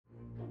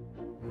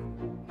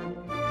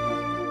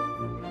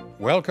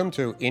Welcome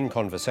to In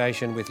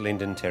Conversation with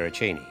Lyndon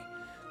Terracini,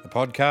 the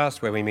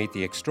podcast where we meet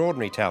the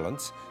extraordinary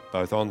talents,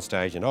 both on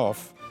stage and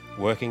off,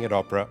 working at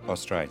Opera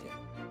Australia.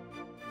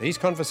 These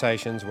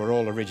conversations were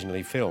all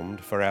originally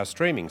filmed for our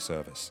streaming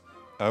service,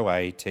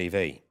 OA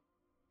TV.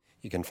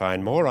 You can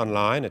find more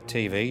online at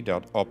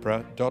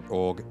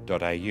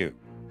tv.opera.org.au,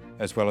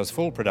 as well as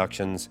full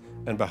productions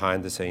and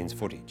behind-the-scenes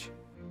footage.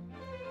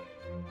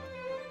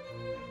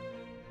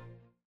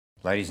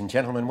 Ladies and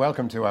gentlemen,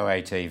 welcome to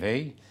OA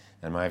TV,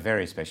 and my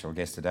very special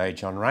guest today,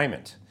 John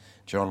Raymond.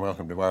 John,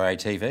 welcome to OA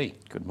TV.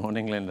 Good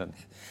morning, Lyndon.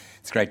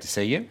 It's great to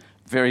see you.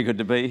 Very good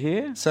to be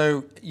here.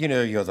 So, you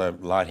know, you're the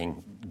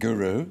lighting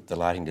guru, the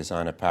lighting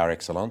designer par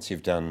excellence.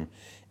 You've done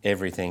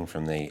everything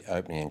from the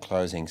opening and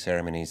closing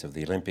ceremonies of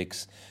the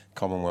Olympics,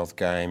 Commonwealth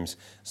Games,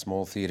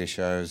 small theatre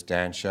shows,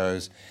 dance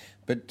shows,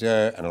 and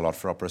a lot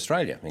for Opera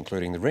Australia,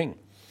 including The Ring.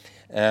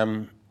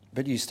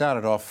 But you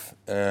started off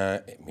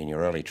in your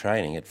early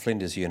training at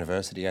Flinders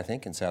University, I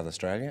think, in South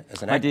Australia,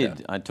 as an actor. I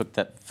did. I took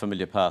that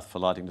familiar path for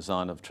lighting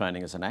design of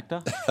training as an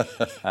actor.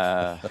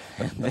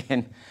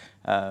 Then,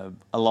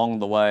 along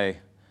the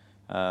way,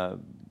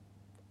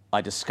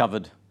 I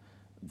discovered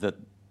that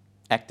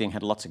acting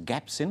had lots of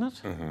gaps in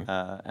it.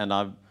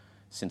 And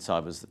since I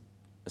was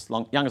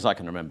young as I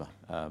can remember,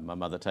 my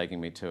mother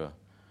taking me to a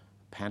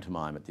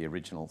pantomime at the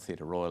original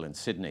Theatre Royal in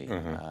Sydney,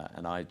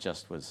 and I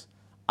just was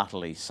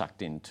utterly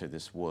sucked into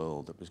this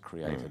world that was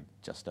created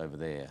just over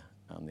there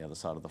on the other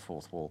side of the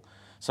fourth wall.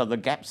 So the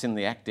gaps in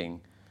the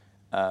acting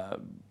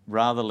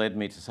rather led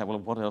me to say, well,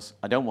 what else?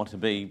 I don't want to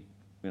be,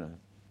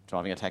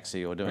 driving a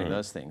taxi or doing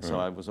those things. So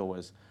I was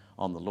always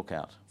on the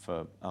lookout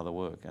for other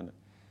work and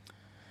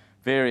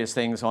various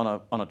things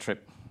on a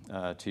trip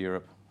to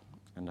Europe.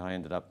 And I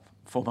ended up,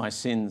 for my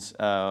sins,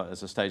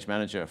 as a stage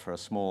manager for a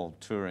small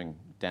touring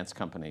dance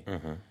company.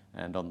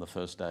 And on the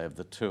first day of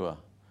the tour,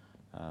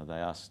 they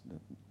asked,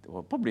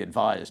 or probably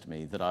advised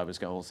me that I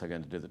was also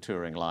going to do the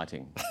touring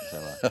lighting.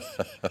 So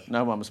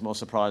no one was more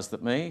surprised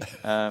than me.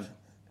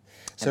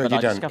 So had you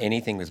done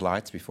anything with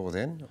lights before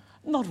then?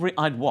 Not really.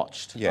 I'd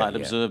watched. I'd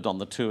observed on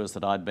the tours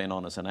that I'd been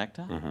on as an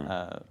actor.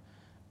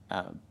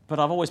 But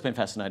I've always been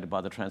fascinated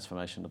by the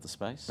transformation of the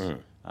space,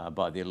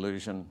 by the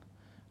illusion,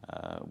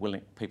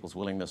 people's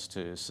willingness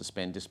to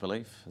suspend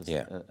disbelief,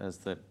 as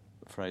the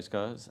phrase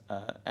goes,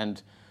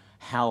 and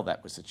how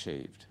that was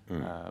achieved.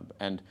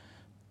 And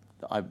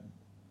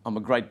I'm a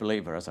great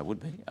believer, as I would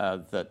be,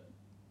 that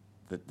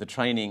the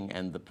training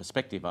and the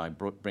perspective I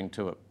bring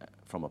to it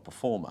from a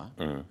performer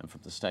and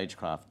from the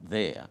stagecraft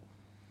there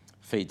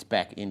feeds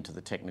back into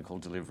the technical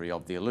delivery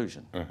of the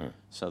illusion,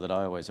 so that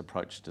I always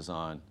approach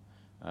design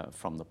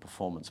from the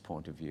performance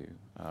point of view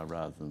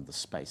rather than the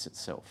space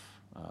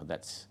itself.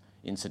 That's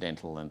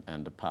incidental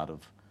and a part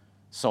of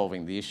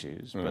solving the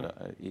issues,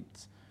 but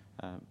it's...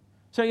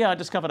 So yeah, I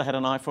discovered I had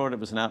an eye for it. It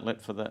was an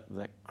outlet for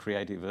that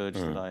creative urge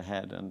that I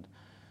had, and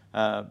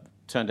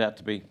turned out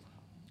to be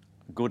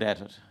good at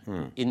it,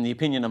 in the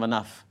opinion of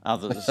enough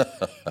others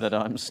that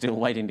I'm still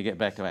waiting to get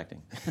back to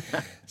acting.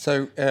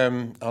 So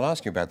I'll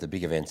ask you about the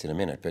big events in a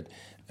minute, but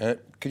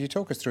could you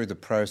talk us through the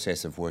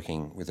process of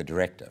working with a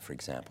director, for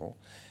example,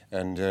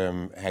 and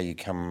how you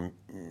come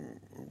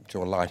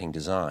to a lighting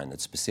design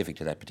that's specific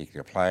to that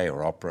particular play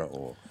or opera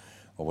or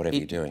whatever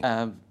you're doing?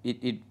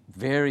 It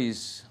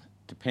varies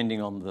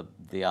depending on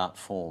the art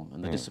form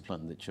and the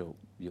discipline that you're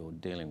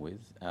dealing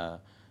with.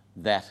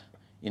 That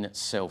in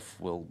itself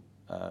will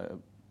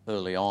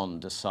early on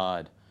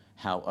decide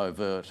how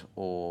overt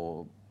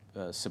or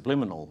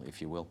subliminal,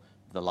 if you will,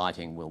 the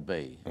lighting will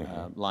be.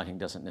 Lighting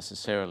doesn't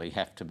necessarily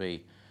have to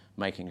be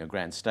making a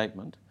grand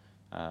statement,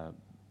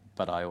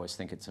 but I always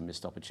think it's a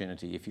missed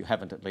opportunity if you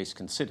haven't at least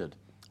considered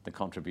the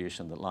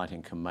contribution that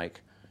lighting can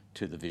make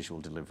to the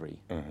visual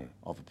delivery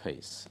of a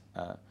piece.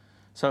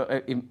 So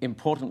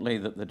importantly,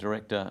 that the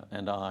director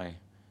and I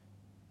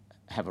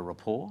have a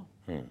rapport.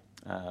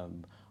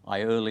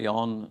 I early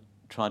on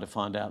try to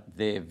find out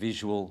their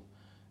visual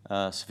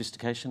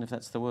sophistication, if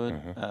that's the word.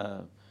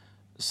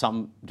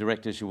 Some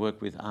directors you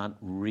work with aren't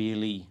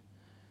really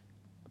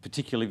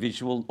particularly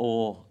visual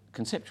or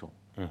conceptual,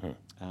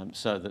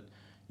 so that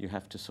you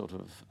have to sort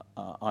of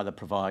either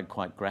provide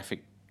quite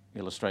graphic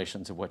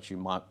illustrations of what you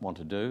might want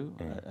to do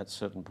at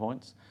certain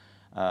points.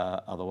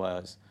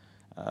 Otherwise,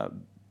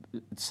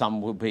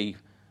 some will be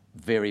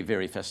very,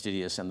 very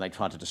fastidious, and they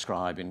try to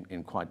describe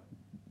in quite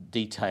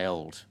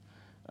detailed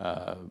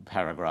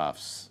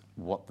paragraphs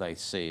what they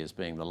see as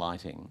being the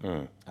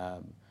lighting.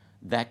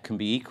 That can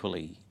be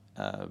equally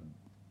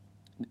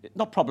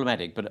not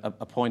problematic, but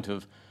a point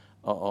of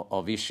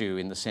issue,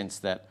 in the sense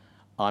that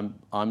I'm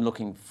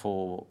looking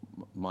for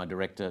my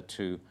director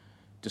to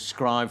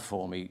describe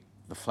for me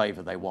the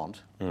flavour they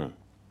want,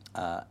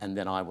 and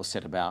then I will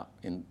set about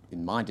in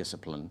my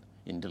discipline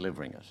in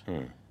delivering it,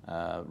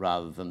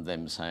 rather than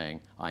them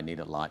saying I need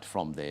a light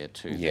from there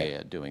to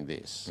there doing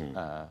this,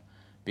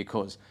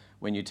 because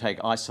when you take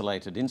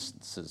isolated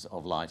instances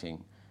of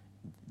lighting,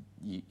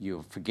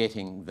 you're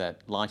forgetting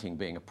that lighting,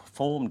 being a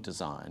performed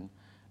design,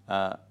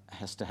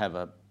 has to have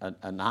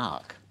an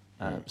arc.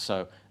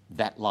 So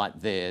that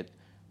light there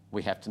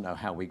we have to know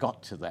how we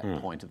got to that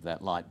point of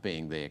that light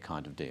being there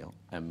kind of deal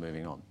and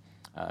moving on.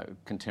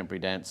 Contemporary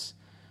dance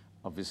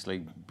obviously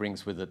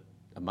brings with it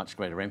a much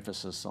greater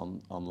emphasis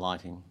on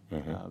lighting,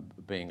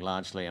 being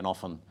largely and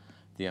often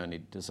the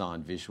only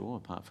designed visual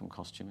apart from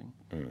costuming.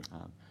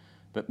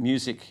 But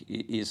music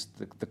is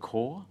the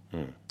core.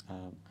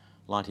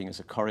 Lighting is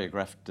a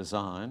choreographed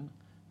design,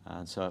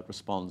 and so it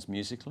responds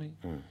musically.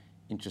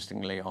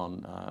 Interestingly,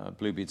 on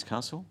Bluebeard's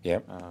Castle,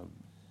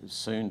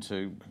 soon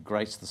to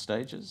grace the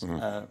stages,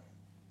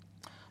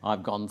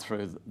 I've gone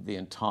through the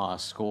entire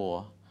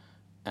score,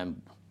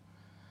 and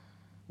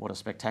what a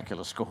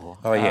spectacular score!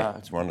 Oh yeah,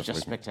 it's wonderful.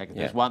 Just spectacular.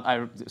 Yeah. There's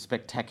one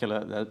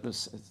spectacular.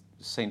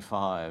 Scene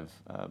 5,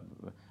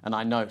 and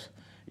I note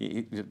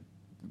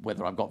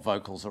whether I've got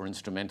vocals or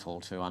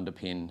instrumental to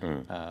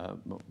underpin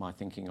my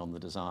thinking on the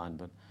design,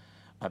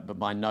 but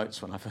my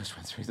notes when I first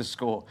went through the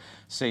score,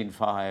 scene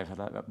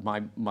 5,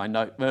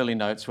 my early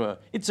notes were,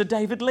 "It's a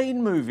David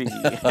Lean movie,"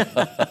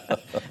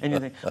 and you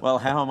think, well,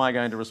 how am I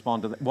going to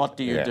respond to that? What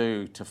do you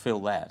do to fill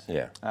that?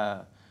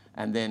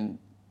 And then,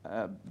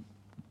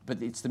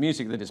 but it's the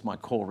music that is my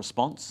core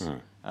response.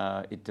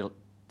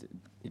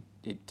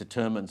 It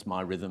determines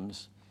my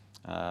rhythms,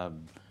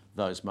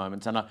 those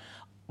moments, and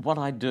what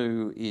I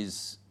do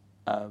is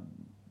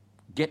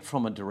get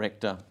from a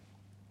director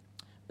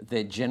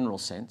their general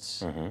sense,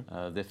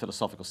 their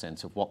philosophical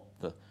sense of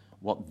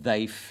what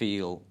they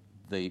feel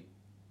the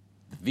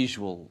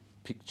visual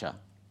picture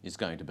is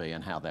going to be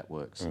and how that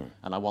works.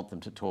 And I want them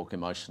to talk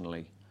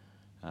emotionally.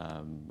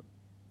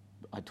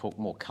 I talk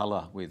more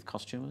colour with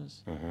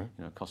costumers.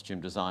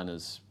 Costume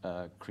designers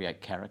create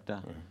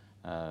character.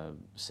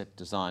 Set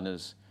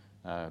designers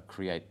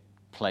create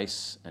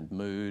place and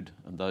mood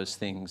and those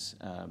things,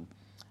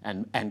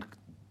 and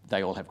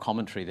they all have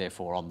commentary,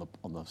 therefore,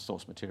 on the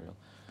source material.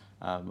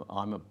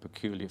 I'm a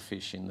peculiar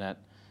fish in that,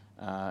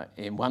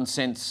 in one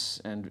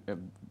sense, and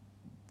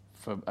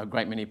for a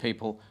great many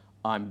people,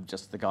 I'm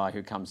just the guy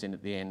who comes in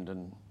at the end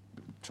and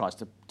tries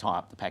to tie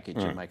up the package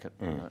and make it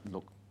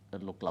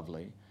look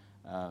lovely.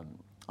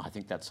 I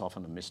think that's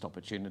often a missed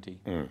opportunity,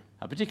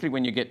 particularly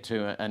when you get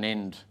to an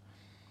end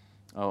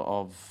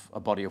of a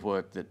body of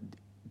work that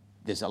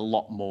there's a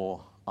lot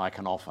more I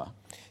can offer.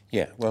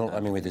 Yeah, well, I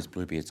mean, with this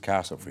Bluebeard's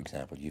Castle, for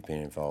example, you've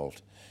been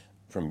involved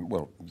from,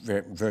 well,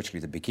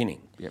 virtually the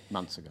beginning. Yep,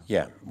 months ago.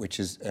 Yeah, which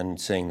is,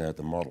 and seeing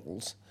the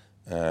models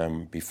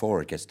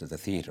before it gets to the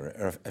theatre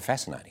are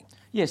fascinating.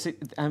 Yes,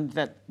 and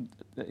that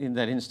in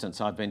that instance,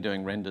 I've been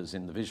doing renders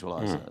in the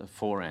visualiser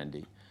for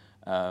Andy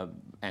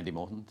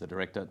Morton, the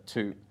director,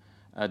 to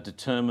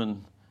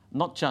determine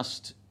not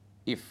just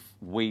if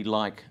we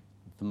like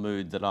the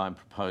mood that I'm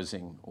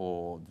proposing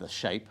or the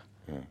shape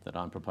that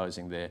I'm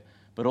proposing there,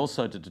 but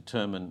also to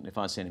determine if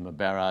I send him a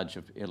barrage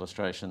of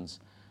illustrations.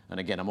 And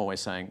again, I'm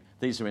always saying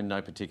these are in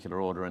no particular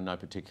order and no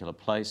particular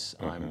place.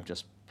 I'm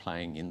just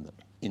playing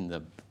in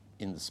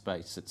the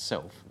space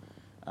itself.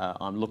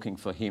 I'm looking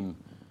for him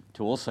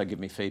to also give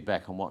me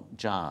feedback on what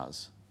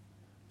jars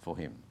for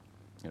him.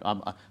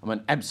 I'm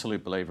an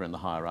absolute believer in the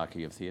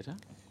hierarchy of theatre.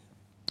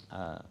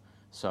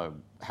 So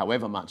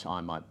however much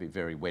I might be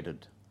very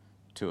wedded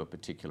to a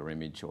particular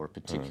image or a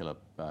particular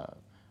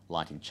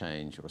lighting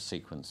change or a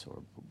sequence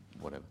or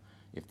whatever,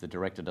 if the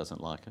director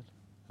doesn't like it,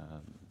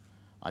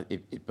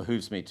 it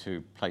behooves me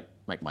to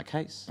make my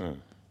case.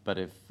 But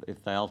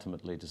if they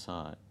ultimately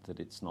decide that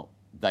it's not,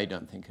 they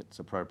don't think it's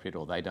appropriate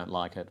or they don't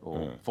like it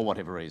or for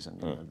whatever reason,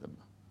 the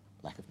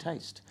lack of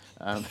taste,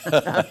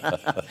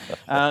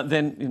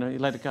 then you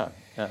let it go.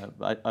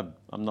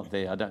 I'm not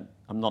there.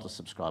 I'm not a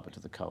subscriber to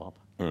the co-op.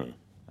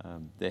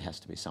 There has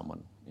to be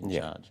someone in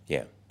charge.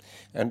 Yeah.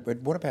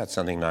 But what about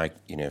something like,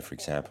 for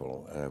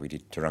example, we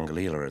did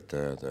Tarangalila at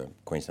the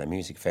Queensland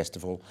Music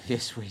Festival.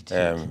 Yes, we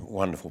did.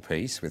 Wonderful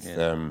piece with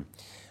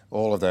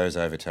all of those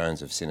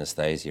overtones of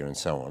synesthesia and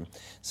so on.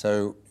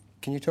 So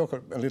can you talk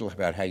a little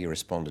about how you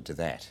responded to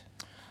that?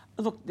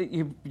 Look,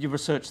 you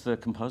researched the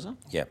composer,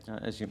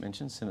 as you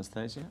mentioned,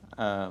 synesthesia.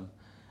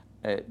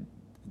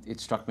 It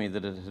struck me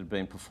that it had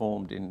been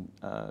performed in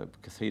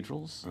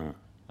cathedrals,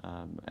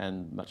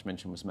 and much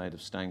mention was made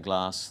of stained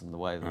glass and the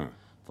way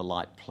the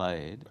light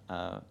played.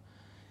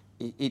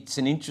 It's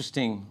an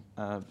interesting,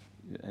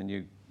 and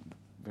you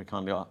very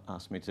kindly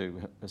asked me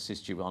to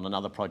assist you on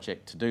another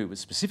project to do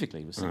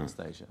specifically with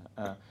synesthesia.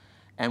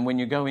 And when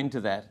you go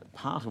into that,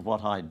 part of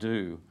what I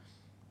do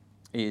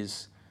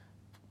is,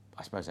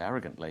 I suppose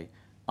arrogantly,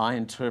 I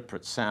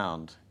interpret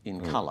sound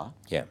in colour.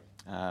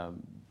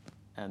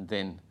 And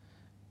then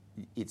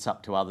it's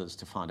up to others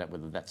to find out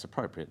whether that's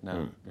appropriate.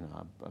 Now,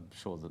 I'm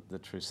sure that the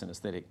true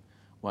synesthetic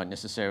won't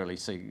necessarily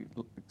see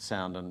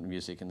sound and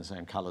music in the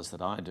same colours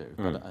that I do,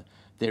 but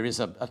there is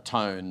a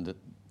tone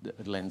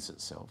that lends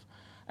itself.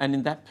 And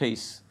in that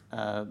piece,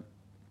 I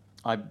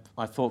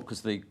thought,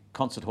 because the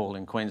concert hall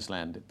in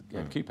Queensland,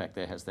 at QPAC,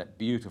 there has that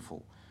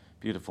beautiful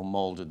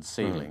moulded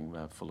ceiling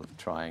full of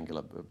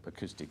triangular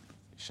acoustic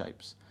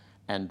shapes.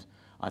 And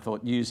I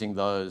thought using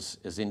those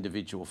as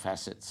individual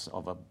facets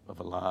of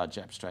a large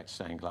abstract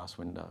stained glass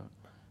window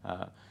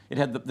It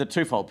had the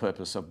twofold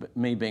purpose of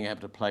me being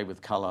able to play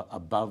with colour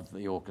above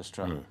the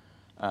orchestra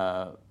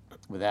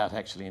without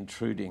actually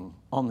intruding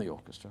on the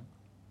orchestra.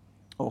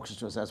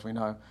 Orchestras, as we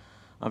know,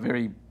 are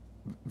very,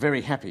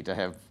 very happy to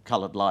have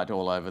coloured light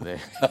all over their,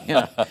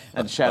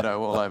 and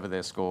shadow all over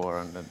their score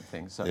and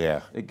things. So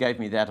it gave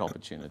me that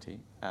opportunity.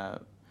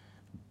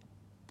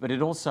 But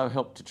it also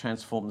helped to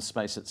transform the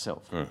space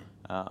itself.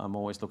 I'm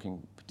always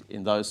looking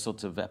in those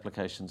sorts of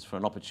applications for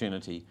an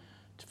opportunity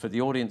for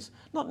the audience,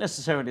 not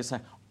necessarily to say,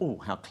 oh,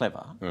 how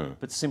clever,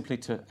 but simply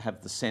to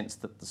have the sense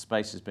that the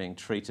space is being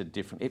treated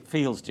differently. It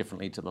feels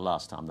differently to the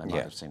last time they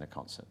might have seen a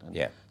concert.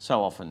 And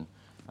so often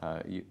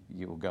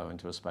you will go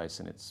into a space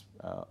and it's,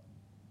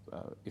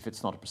 if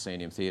it's not a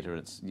proscenium theatre,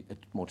 it's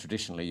more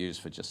traditionally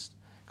used for just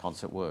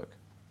concert work.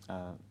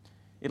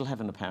 It'll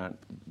have an apparent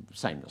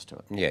sameness to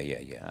it.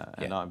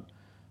 And I'm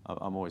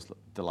always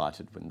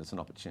delighted when there's an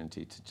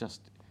opportunity to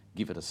just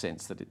give it a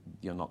sense that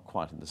you're not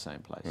quite in the same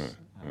place.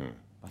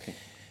 I think.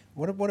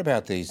 What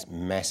about these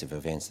massive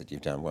events that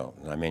you've done? Well,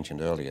 I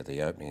mentioned earlier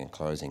the opening and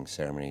closing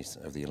ceremonies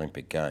of the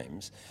Olympic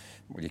Games.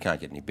 Well, you can't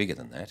get any bigger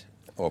than that.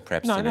 Or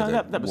perhaps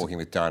that Walking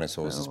with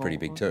Dinosaurs is pretty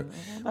big too.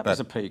 That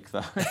was a peak,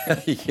 though.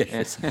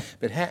 Yes.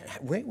 But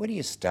where do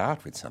you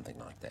start with something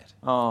like that?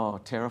 Oh,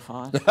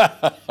 terrified.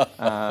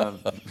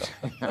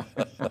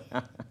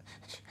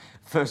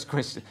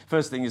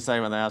 First thing you say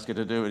when they ask you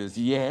to do it is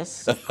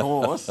yes, of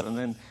course, and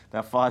then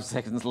about 5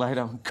 seconds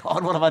later,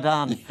 God, what have I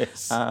done?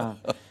 Yes.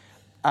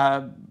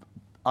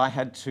 I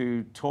had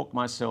to talk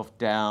myself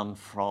down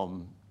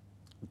from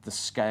the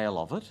scale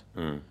of it,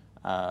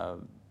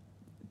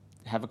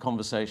 have a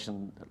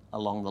conversation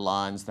along the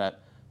lines that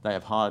they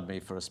have hired me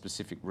for a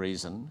specific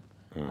reason,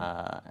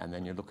 and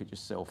then you look at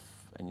yourself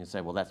and you say,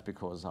 well, that's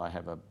because I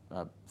have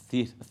a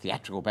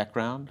theatrical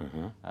background,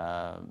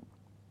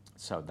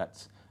 so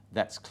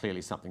that's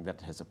clearly something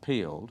that has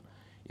appealed.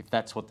 If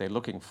that's what they're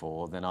looking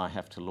for, then I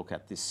have to look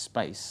at this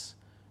space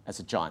as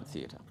a giant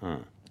theatre.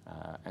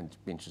 And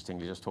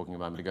interestingly, just talking a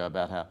moment ago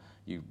about how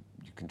you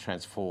can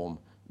transform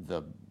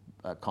the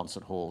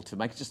concert hall to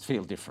make it just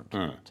feel different.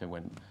 To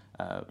when,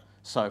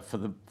 so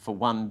for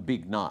one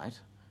big night,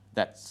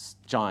 that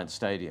giant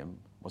stadium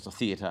was a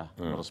theatre,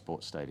 not a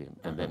sports stadium.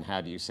 And then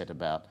how do you set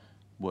about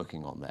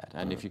working on that?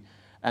 And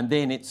and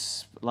then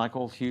it's like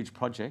all huge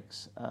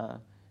projects.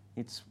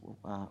 It's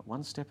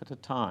one step at a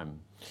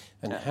time.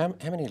 And how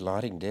many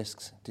lighting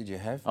desks did you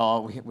have?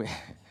 Oh,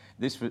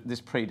 this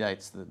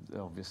predates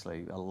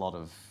obviously a lot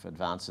of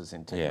advances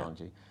in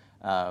technology.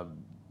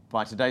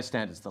 By today's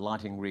standards, the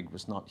lighting rig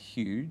was not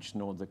huge,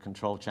 nor the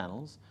control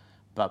channels,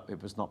 but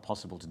it was not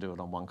possible to do it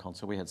on one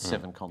console. We had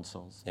 7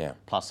 consoles,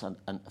 plus a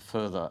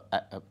further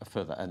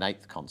an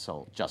 8th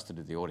console just to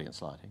do the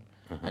audience lighting.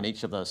 And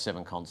each of those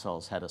 7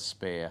 consoles had a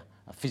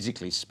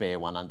physically spare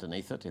one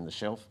underneath it in the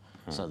shelf,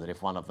 so that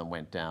if one of them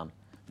went down,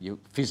 you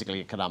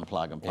physically could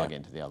unplug and plug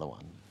into the other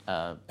one.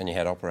 And you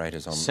had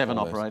operators on 7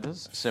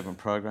 operators, 7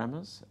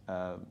 programmers.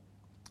 The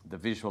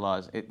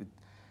visualise it.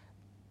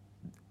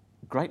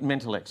 Great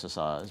mental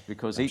exercise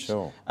because a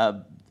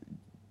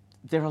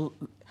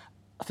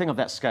thing of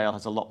that scale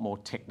has a lot more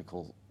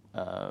technical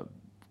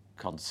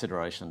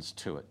considerations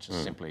to it.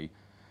 Just simply,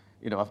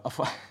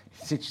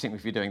 it's interesting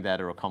if you're doing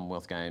that or a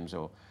Commonwealth Games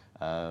or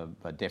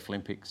a Deaf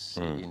Olympics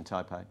in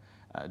Taipei,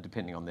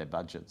 depending on their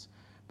budgets.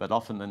 But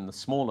often in the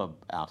smaller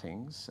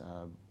outings,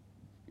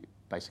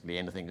 basically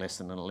anything less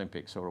than an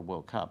Olympics or a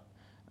World Cup,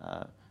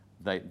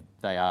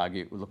 they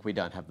argue, look, we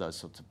don't have those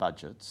sorts of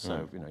budgets,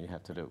 so you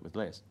have to do it with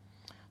less.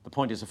 The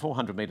point is, a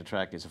 400-metre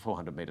track is a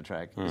 400-metre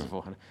track. Is a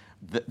 400.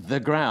 The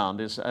ground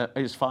is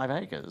 5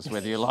 acres,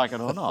 whether you like it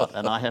or not,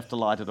 and I have to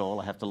light it all.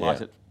 I have to light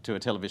it to a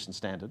television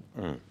standard.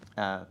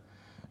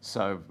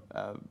 So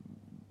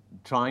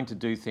trying to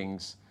do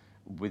things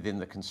within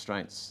the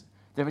constraints.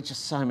 There are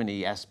just so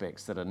many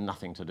aspects that are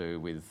nothing to do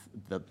with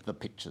the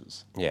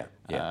pictures.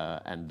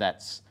 And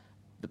that's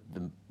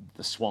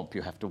the swamp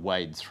you have to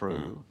wade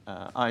through.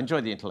 I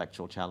enjoy the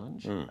intellectual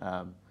challenge.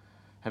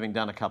 Having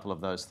done a couple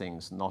of those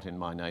things not in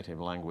my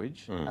native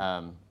language,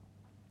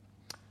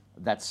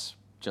 that's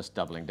just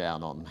doubling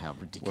down on how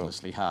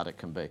ridiculously hard it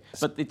can be.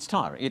 But it's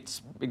tiring.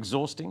 It's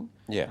exhausting.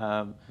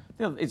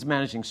 It's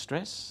managing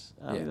stress.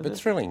 But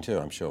thrilling too,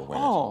 I'm sure.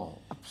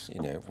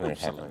 When it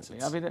happens.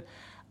 I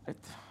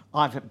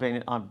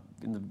mean, I'm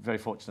in the very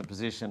fortunate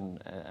position,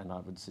 and I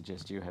would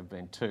suggest you have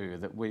been too,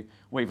 that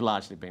we've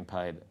largely been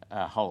paid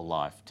our whole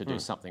life to do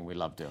something we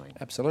love doing.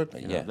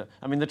 Absolutely,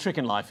 The trick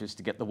in life is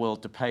to get the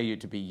world to pay you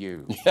to be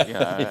you.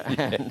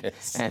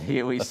 And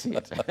here we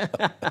sit.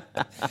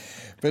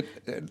 But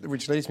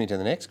which leads me to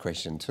the next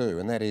question too,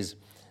 and that is,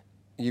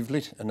 you've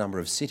lit a number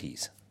of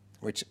cities,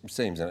 which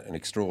seems an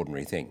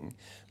extraordinary thing,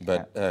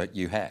 but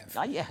you have.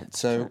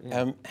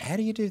 So how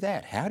do you do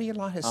that? How do you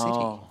light a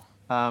city?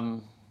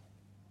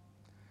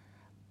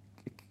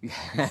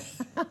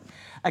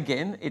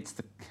 Again, it's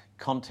the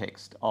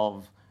context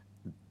of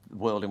the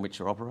world in which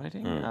you're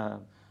operating.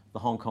 The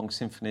Hong Kong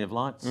Symphony of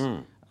Lights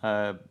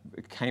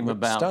came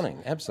about.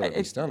 Stunning,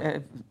 absolutely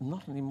stunning.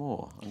 Not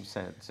anymore, I'm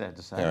sad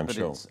to say. Yeah, I'm but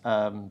sure.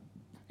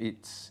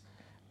 It's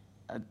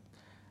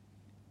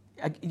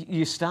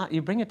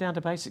you bring it down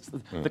to basics.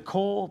 The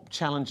core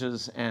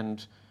challenges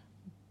and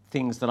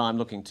things that I'm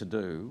looking to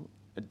do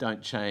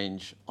don't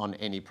change on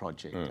any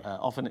project.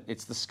 Often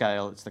it's the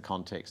scale, it's the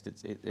context,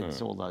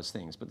 it's all those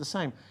things. But the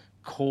same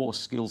core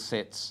skill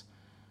sets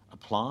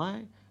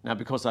apply. Now,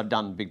 because I've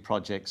done big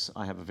projects,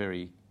 I have a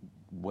very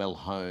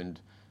well-honed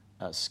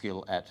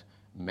skill at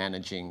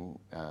managing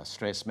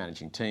stress,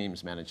 managing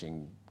teams,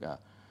 managing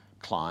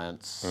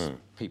clients,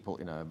 people,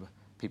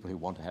 people who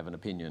want to have an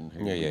opinion,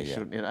 who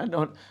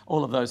shouldn't,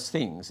 all of those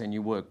things, and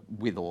you work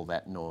with all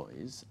that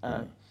noise.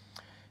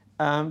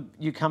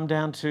 You come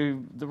down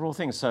to the raw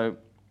things. So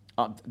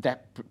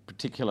that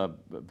particular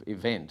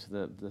event,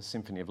 the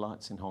Symphony of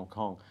Lights in Hong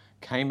Kong,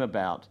 came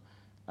about.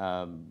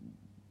 I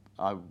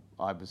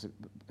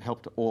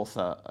helped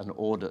author an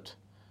audit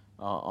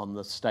on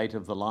the state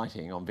of the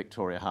lighting on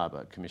Victoria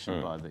Harbour,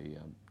 commissioned by the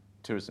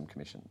Tourism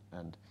Commission.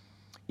 And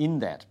in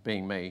that,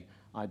 being me,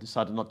 I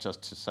decided not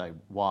just to say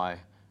why,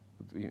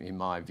 in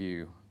my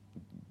view,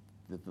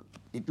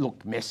 it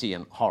looked messy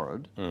and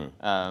horrid,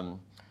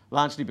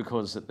 largely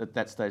because at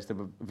that stage there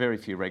were very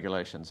few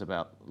regulations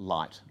about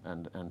light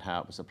and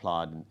how it was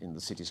applied in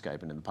the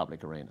cityscape and in the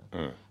public arena.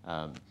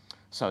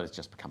 So it's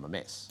just become a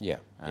mess.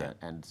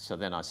 And so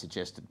then I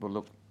suggested, well,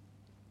 look,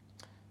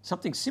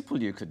 something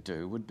simple you could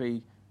do would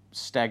be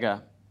stagger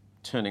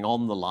turning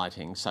on the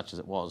lighting, such as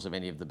it was of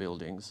any of the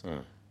buildings,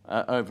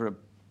 over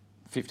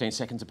 15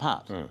 seconds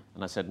apart. And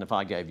I said, and if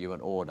I gave you an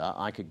order,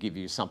 I could give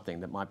you something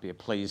that might be a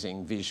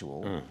pleasing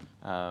visual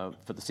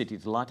for the city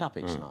to light up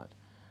each night.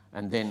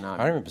 And then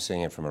I remember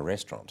seeing it from a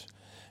restaurant,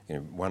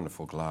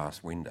 wonderful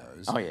glass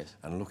windows,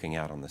 and looking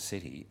out on the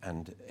city,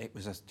 and it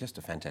was just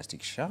a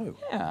fantastic show.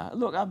 Yeah,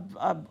 look,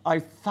 I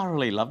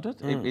thoroughly loved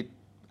it.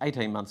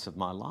 18 months of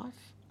my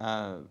life.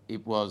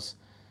 It was.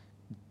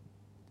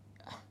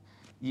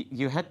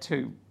 You had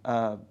to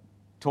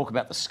talk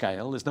about the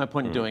scale. There's no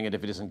point in doing it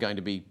if it isn't going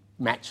to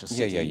match a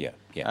city.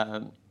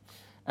 And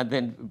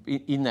then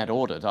in that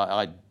audit,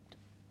 I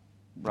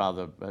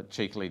rather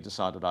cheekily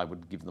decided I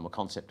would give them a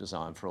concept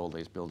design for all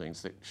these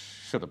buildings that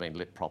should have been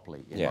lit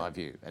properly, in my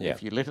view. And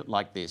if you lit it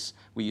like this,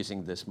 we're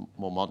using this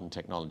more modern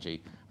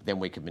technology, then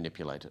we could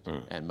manipulate it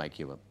and make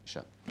you a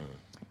show.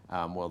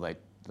 Well,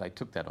 they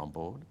took that on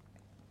board,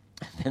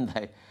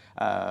 and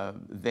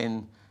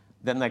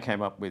then they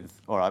came up with,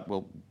 all right,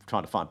 we'll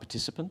try to find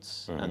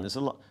participants, and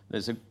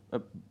there's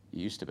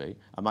used to be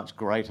a much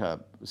greater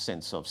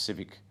sense of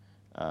civic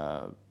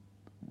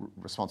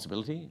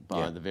responsibility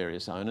by the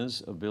various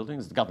owners of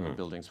buildings. The government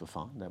buildings were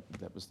fine,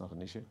 that was not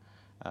an issue.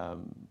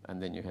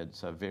 And then you had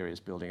various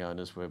building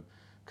owners were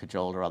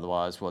cajoled or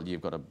otherwise, well,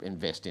 you've got to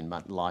invest in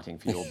lighting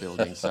for your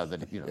building so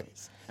that,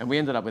 And we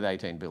ended up with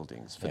 18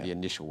 buildings for the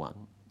initial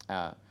one.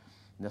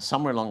 Now,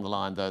 somewhere along the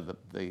line, though,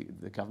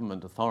 the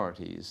government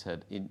authorities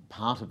had, in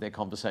part of their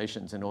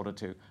conversations, in order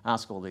to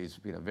ask all these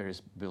various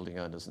building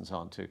owners and so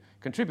on to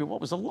contribute what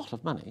was a lot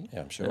of money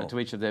to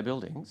each of their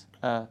buildings,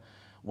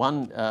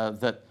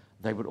 that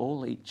they would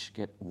all each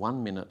get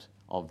 1 minute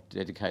of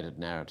dedicated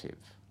narrative,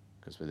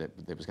 because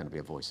there was going to be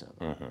a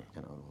voiceover,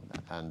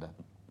 and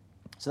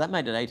so that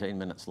made it 18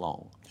 minutes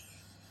long.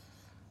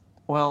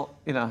 Well,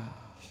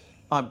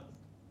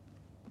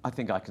 I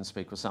think I can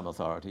speak with some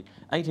authority.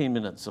 18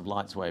 minutes of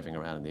lights waving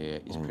around in the air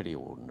is pretty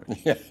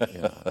ordinary.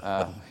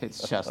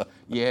 It's just,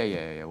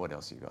 what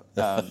else you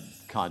got?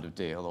 Kind of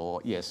deal,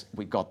 or yes,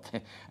 we got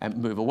there, and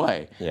move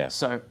away.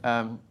 So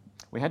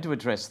we had to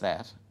address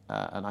that,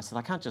 and I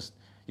said,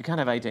 you can't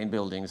have 18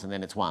 buildings and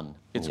then it's one.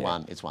 It's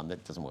one,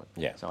 that doesn't work.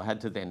 So I had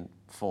to then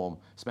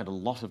spend a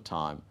lot of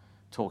time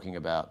talking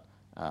about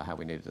how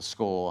we needed a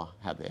score,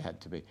 how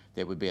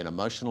there would be an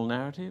emotional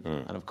narrative,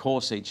 and of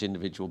course each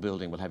individual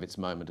building would have its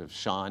moment of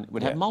shine. It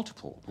would have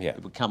multiple.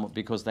 It would come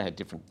because they had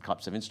different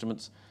types of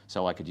instruments,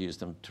 so I could use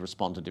them to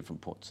respond to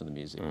different points in the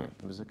music.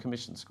 It was a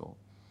commission score.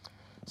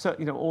 So,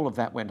 all of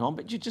that went on,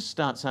 but you just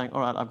start saying,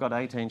 all right, I've got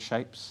 18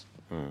 shapes.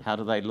 How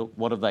do they look?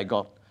 What have they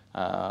got?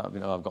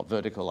 I've got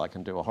vertical, I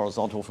can do a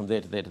horizontal from there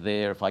to there to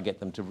there if I get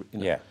them to,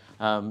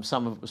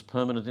 some of it was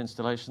permanent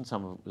installation,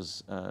 some of it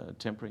was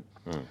temporary.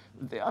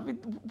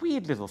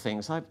 Weird little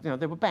things,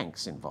 there were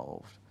banks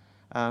involved.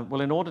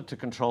 Well, in order to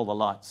control the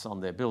lights on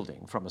their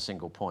building from a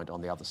single point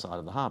on the other side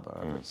of the harbour,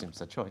 over at Tsim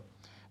Sha Tsui,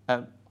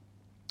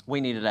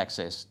 we needed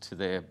access to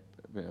their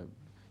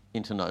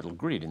internodal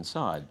grid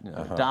inside,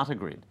 data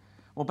grid.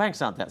 Well,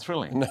 banks aren't that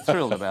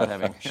thrilled about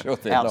having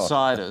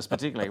outsiders,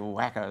 particularly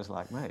wackos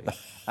like me,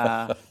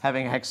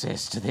 having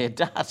access to their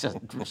data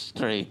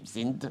streams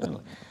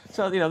internally.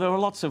 So, there were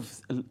lots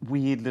of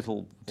weird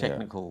little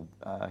technical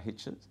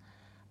hitches.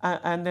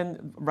 And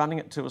then running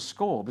it to a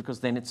score,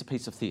 because then it's a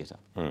piece of theatre.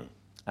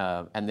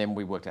 And then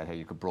we worked out how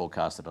you could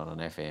broadcast it on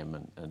an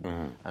FM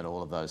and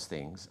all of those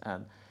things.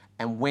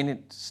 And when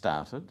it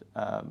started,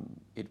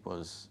 it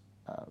was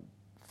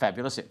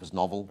fabulous. It was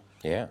novel.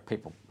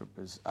 People, it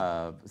was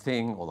a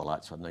thing. All the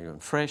lights were new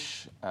and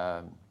fresh.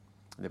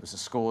 There was a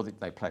score that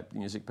they played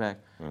music back.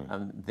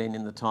 And then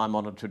in the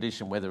time-honoured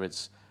tradition, whether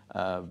it's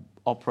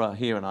opera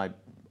here, and I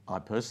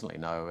personally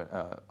know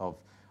of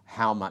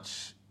how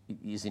much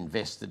is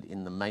invested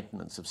in the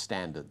maintenance of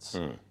standards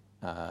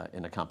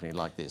in a company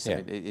like this.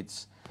 Yeah.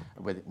 It's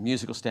whether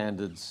musical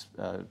standards,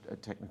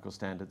 technical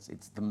standards.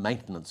 It's the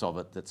maintenance of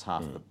it that's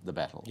half the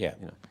battle. Yeah.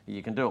 You know,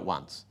 you can do it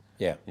once.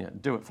 Yeah. You know,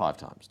 do it 5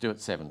 times. Do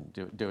it 7.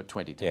 Do it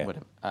 20 times. Yeah.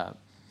 Whatever.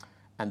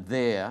 And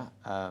there,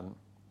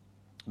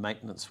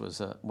 maintenance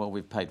was well,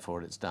 we've paid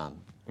for it. It's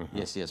done.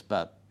 Yes,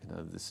 but you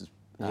know this is.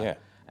 Yeah.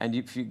 And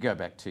if you go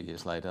back 2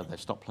 years later, they've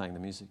stopped playing the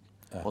music.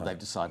 Or they've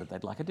decided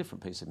they'd like a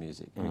different piece of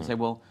music. And you say,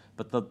 well,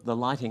 but the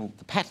lighting,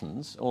 the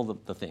patterns, all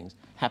the things,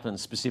 happen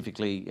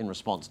specifically in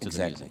response to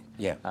the music.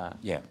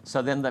 Yeah.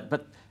 So then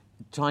but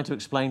trying to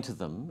explain to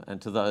them and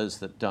to those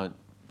that don't,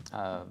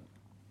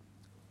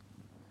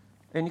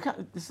 and you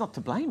can't, it's not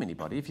to blame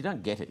anybody. If you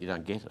don't get it, you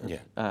don't get it.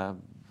 Yeah.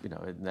 You know,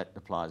 and that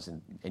applies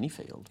in any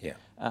field. Yeah.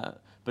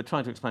 But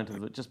trying to explain to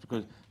them that just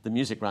because the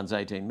music runs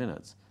 18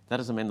 minutes, that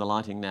doesn't mean the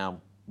lighting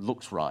now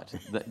looks right.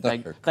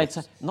 They'd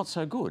say, not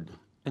so good.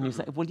 And you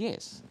say, well,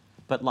 yes,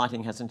 but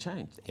lighting hasn't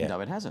changed. Yeah. No,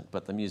 it hasn't,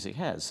 but the music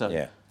has. So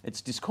Yeah.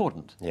 it's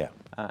discordant. Yeah.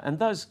 And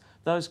those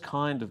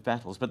kind of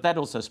battles, but that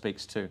also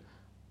speaks to,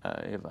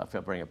 if I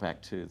bring it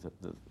back to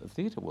the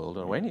theatre world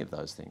or any of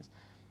those things,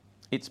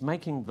 it's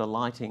making the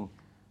lighting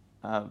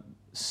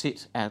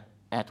sit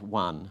at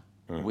one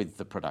with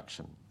the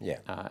production. Yeah.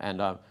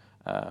 And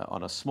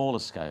on a smaller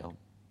scale,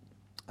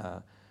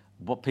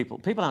 what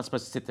people aren't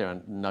supposed to sit there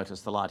and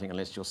notice the lighting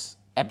unless you're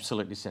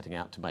absolutely setting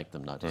out to make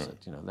them notice it.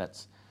 You know,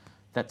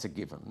 that's a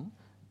given,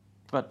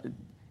 but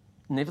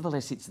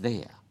nevertheless it's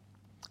there.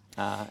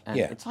 And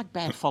Yeah. it's like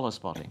bad follow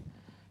spotting.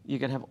 You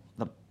can have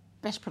the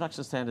best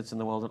production standards in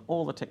the world and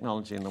all the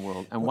technology in the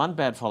world, and one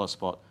bad follow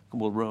spot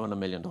will ruin $1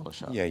 million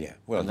show. Yeah.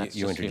 Well, And that's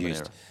you just human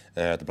introduced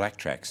error. the Black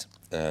Tracks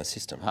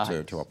system to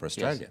Opera Yes.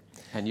 Australia.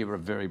 And you were a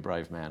very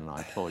brave man, and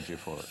I applaud you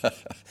for it.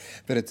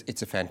 But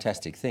it's a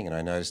fantastic thing, and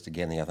I noticed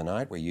again the other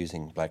night we're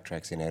using Black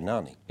Tracks in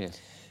Hernani. Yes.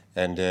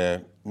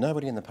 And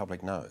nobody in the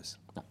public knows.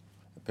 No.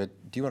 But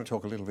do you want to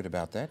talk a little bit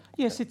about that?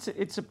 Yes,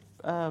 it's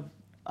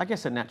I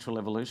guess a natural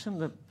evolution.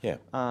 That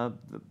Yeah.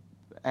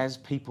 As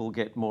people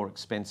get more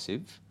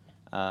expensive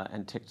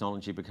and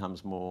technology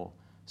becomes more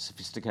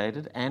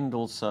sophisticated, and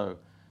also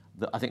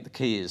I think the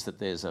key is that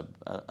there's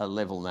a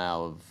level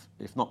now of,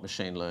 if not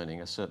machine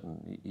learning, a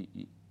certain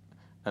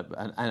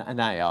an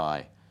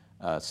AI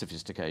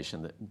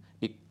sophistication that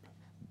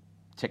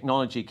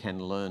technology can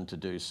learn to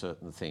do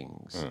certain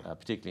things,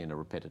 particularly in a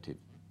repetitive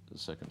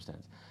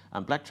circumstance.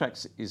 Black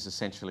Tracks is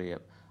essentially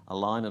a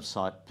line of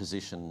sight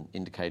position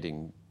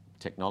indicating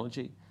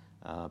technology.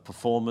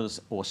 Performers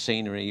or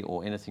scenery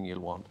or anything you'll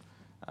want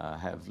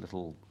have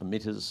little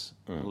emitters,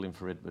 little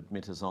infrared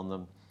emitters on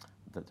them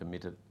that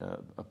emit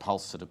a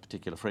pulse at a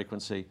particular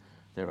frequency.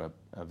 There are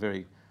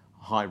very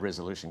high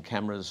resolution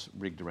cameras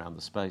rigged around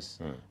the space.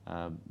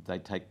 They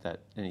take that,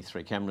 any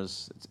 3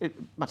 cameras,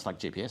 much like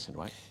GPS in a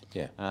way.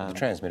 Yeah. The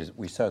transmitters,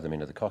 we sew them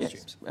into the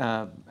costumes.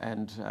 Yes.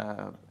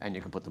 And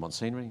you can put them on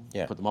scenery,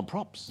 Yeah. put them on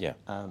props. Yeah.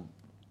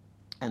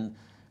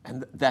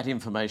 And that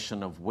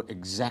information of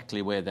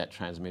exactly where that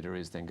transmitter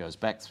is then goes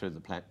back through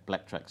the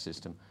Black Track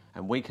system,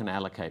 and we can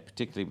allocate,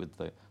 particularly with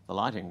the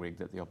lighting rig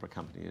that the Opera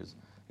Company has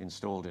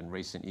installed in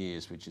recent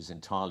years, which is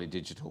entirely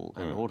digital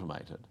and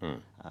automated.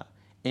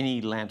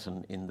 Any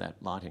lantern in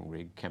that lighting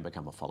rig can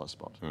become a follow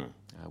spot.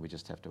 We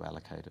just have to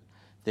allocate it.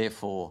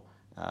 Therefore,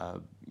 a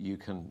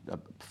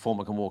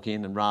performer can walk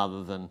in, and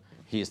rather than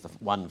here's the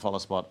one follow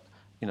spot,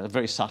 you know,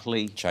 very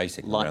subtly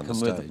Chasing light around the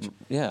can move stage. them.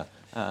 Yeah.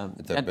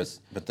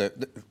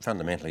 But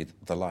fundamentally,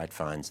 the light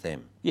finds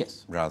them.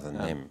 Yes. Rather than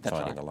them That's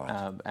finding right. the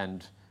light.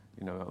 And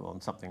you know, on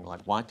something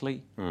like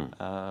Whiteley,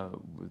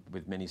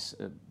 with many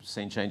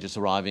scene changes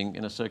arriving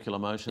in a circular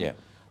motion, Yeah.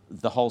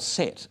 the whole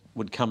set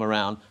would come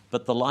around,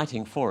 but the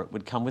lighting for it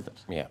would come with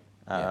it. Yeah.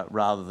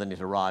 Rather than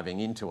it arriving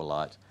into a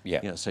light.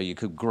 Yeah. You know, so you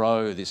could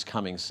grow this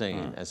coming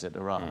scene as it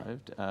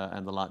arrived,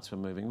 and the lights were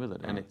moving with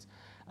it. And it's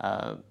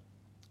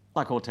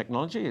like all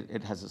technology,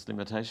 it has its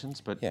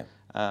limitations, but Yeah.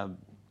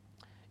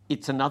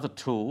 it's another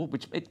tool,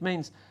 which it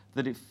means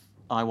that if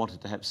I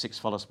wanted to have 6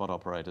 follow spot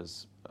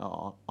operators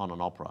on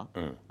an opera,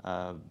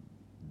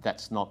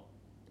 that's not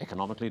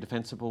economically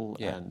defensible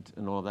Yeah.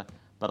 and all of that.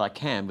 But I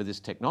can with this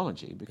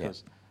technology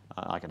because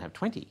I can have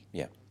 20.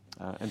 Yeah.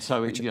 And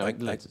so Which you know,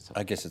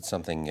 I guess it's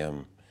something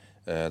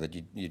that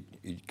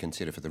you'd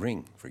consider for the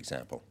ring, for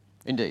example.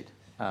 Indeed,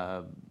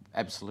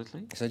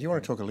 absolutely. So do you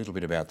want to talk a little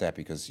bit about that?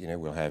 Because, you know,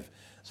 we'll have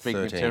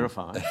Speaking 13, of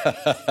terrifying,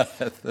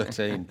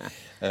 13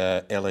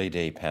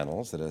 LED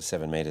panels that are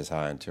 7 metres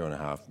high and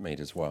 2.5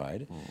 metres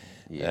wide.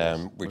 yes.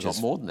 Which We've got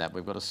is more than that.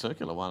 We've got a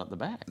circular one at the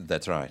back.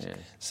 That's right. Yes.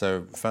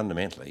 So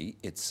fundamentally,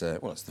 it's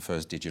it's the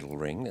first digital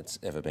ring that's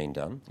ever been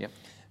done. Yep.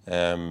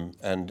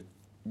 And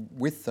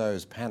with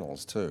those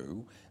panels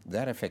too,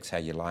 that affects how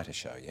you light a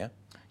show, yeah?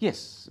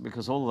 Yes,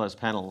 because all of those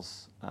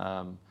panels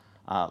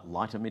are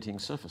light-emitting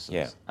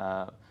surfaces.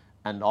 Yeah.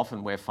 And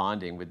often we're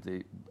finding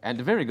and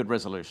a very good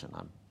resolution.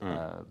 You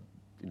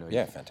know,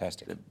 Yeah,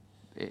 fantastic.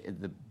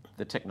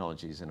 The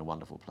technology is in a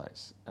wonderful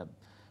place,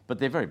 but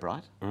they're very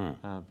bright.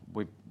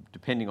 We've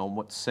depending on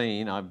what's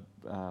seen, on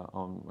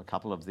a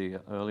couple of the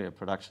earlier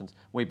productions,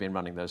 we've been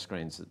running those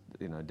screens,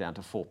 down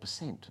to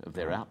 4% of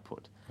their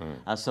output.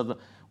 So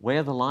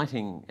where the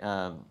lighting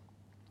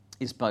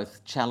is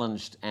both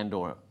challenged and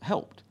or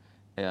helped,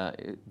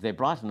 they're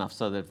bright enough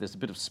so that if there's a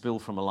bit of spill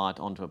from a light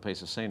onto a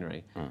piece of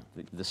scenery,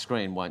 the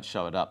screen won't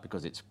show it up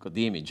because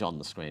the image on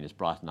the screen is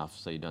bright enough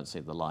so you don't see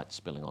the light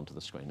spilling onto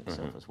the screen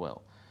itself as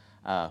well.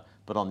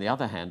 But on the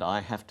other hand, I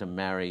have to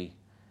marry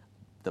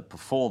the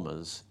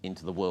performers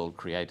into the world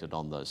created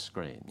on those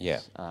screens. Yeah.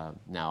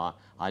 Now,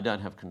 I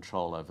don't have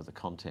control over the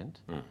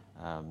content.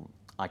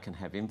 I can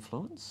have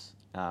influence,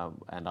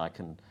 and I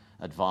can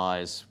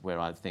advise where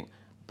I think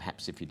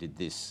perhaps if you did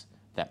this,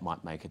 that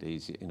might make it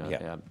easier.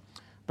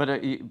 But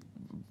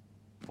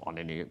on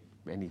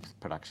any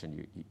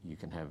production, you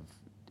can have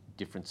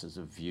differences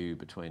of view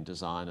between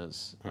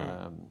designers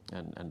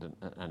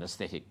and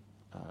aesthetic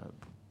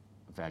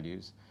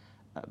values.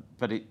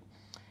 But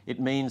it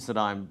means that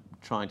I'm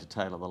trying to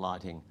tailor the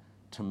lighting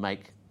to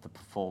make the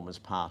performers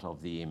part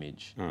of the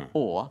image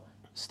or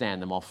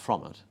stand them off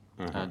from it,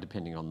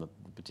 depending on the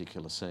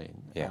particular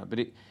scene. Yeah. But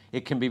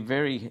it can be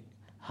very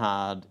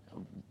hard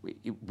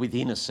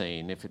within a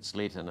scene if it's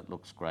lit and it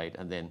looks great,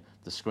 and then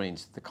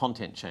the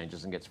content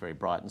changes and gets very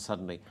bright, and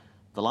suddenly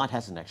the light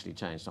hasn't actually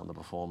changed on the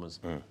performers,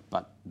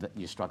 but that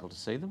you struggle to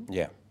see them.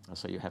 Yeah.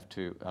 So you have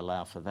to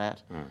allow for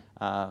that.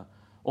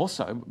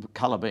 Also,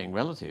 colour being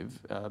relative,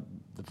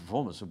 the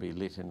performance will be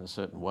lit in a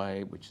certain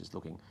way, which is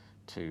looking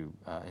to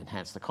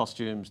enhance the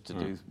costumes, to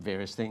do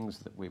various things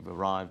that we've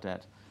arrived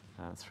at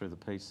through the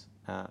piece.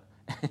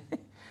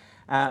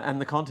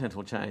 And the content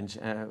will change,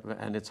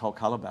 and its whole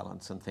colour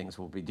balance and things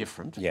will be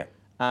different. Yeah.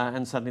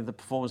 And suddenly the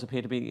performers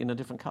appear to be in a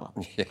different colour.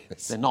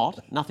 Yes. They're not.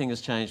 Nothing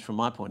has changed from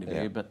my point of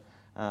view, Yeah. but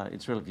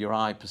it's really your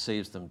eye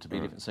perceives them to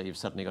be different, so you've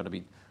suddenly got to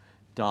be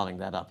dialing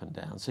that up and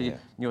down. So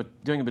you're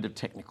doing a bit of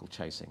technical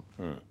chasing.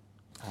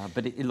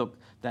 But look,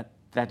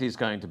 that is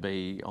going to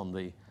be on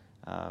the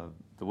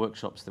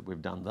workshops that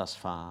we've done thus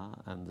far,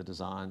 and the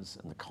designs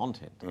and the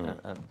content.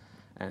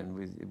 And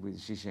with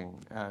Zhixing,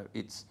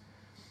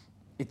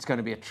 it's going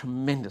to be a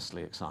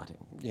tremendously exciting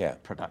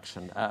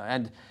production.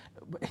 And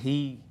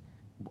he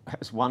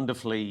has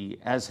wonderfully,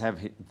 as have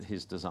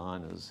his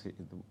designers,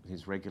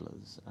 his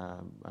regulars,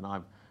 and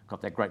I've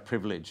got that great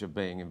privilege of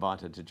being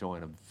invited to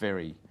join a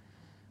very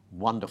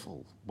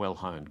wonderful,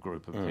 well-honed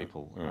group of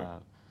people.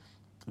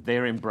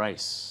 Their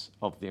embrace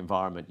of the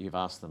environment you've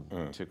asked them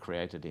to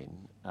create it in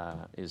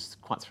is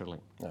quite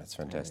thrilling. That's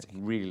fantastic.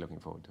 Really looking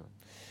forward to it.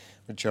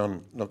 Well,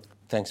 John, look,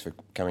 thanks for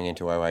coming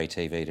into OA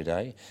TV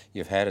today.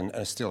 You've had and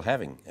are still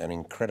having an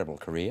incredible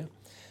career,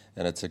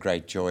 and it's a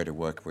great joy to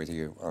work with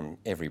you on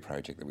every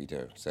project that we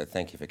do. So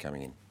thank you for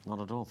coming in. Not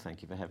at all.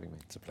 Thank you for having me.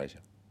 It's a pleasure.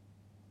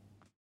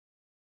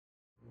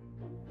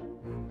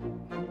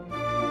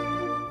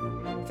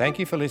 Thank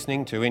you for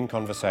listening to In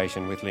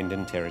Conversation with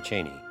Lyndon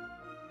Terracini.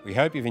 We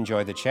hope you've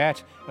enjoyed the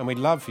chat, and we'd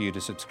love for you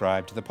to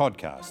subscribe to the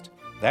podcast.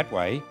 That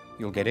way,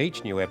 you'll get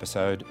each new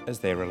episode as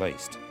they're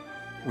released.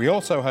 We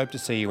also hope to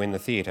see you in the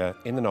theatre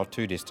in the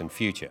not-too-distant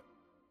future.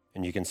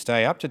 And you can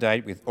stay up to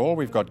date with all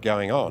we've got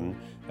going on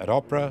at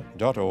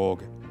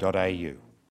opera.org.au.